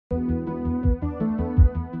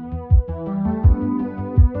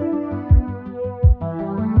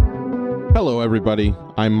Hello everybody,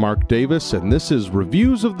 I'm Mark Davis and this is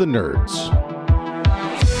Reviews of the Nerds.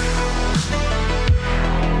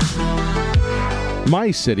 My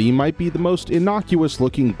City might be the most innocuous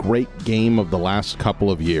looking great game of the last couple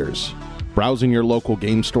of years. Browsing your local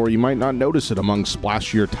game store, you might not notice it among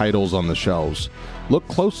splashier titles on the shelves. Look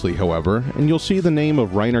closely, however, and you'll see the name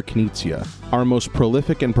of Reiner Knizia, our most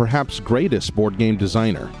prolific and perhaps greatest board game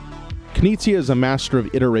designer. Knizia is a master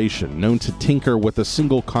of iteration, known to tinker with a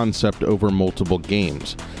single concept over multiple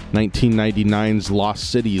games. 1999's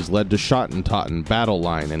Lost Cities led to Schottentotten, Battle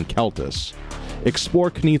Line, and Keltis.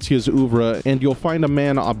 Explore Knizia's oeuvre, and you'll find a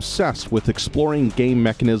man obsessed with exploring game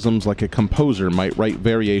mechanisms like a composer might write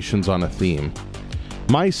variations on a theme.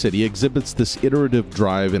 My City exhibits this iterative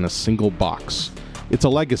drive in a single box. It's a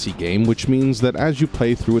legacy game, which means that as you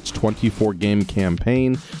play through its 24-game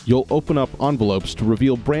campaign, you'll open up envelopes to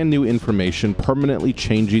reveal brand new information, permanently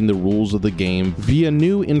changing the rules of the game via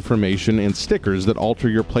new information and stickers that alter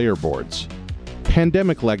your player boards.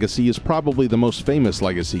 Pandemic Legacy is probably the most famous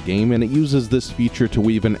Legacy game, and it uses this feature to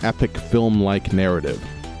weave an epic film-like narrative.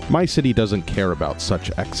 My City doesn't care about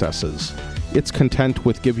such excesses. It's content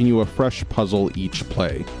with giving you a fresh puzzle each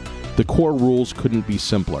play. The core rules couldn't be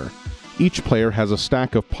simpler. Each player has a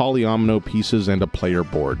stack of polyomino pieces and a player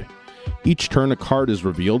board. Each turn a card is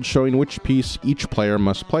revealed showing which piece each player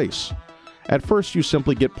must place. At first, you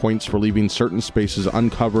simply get points for leaving certain spaces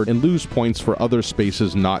uncovered and lose points for other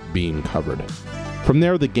spaces not being covered. From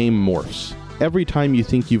there, the game morphs. Every time you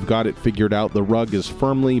think you've got it figured out, the rug is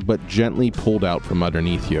firmly but gently pulled out from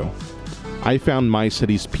underneath you. I found My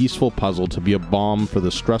City's peaceful puzzle to be a balm for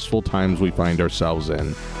the stressful times we find ourselves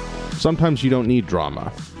in. Sometimes you don't need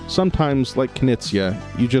drama. Sometimes, like Knizia,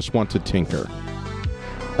 you just want to tinker.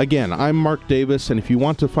 Again, I'm Mark Davis, and if you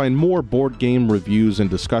want to find more board game reviews and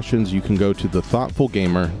discussions, you can go to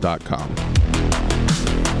thethoughtfulgamer.com.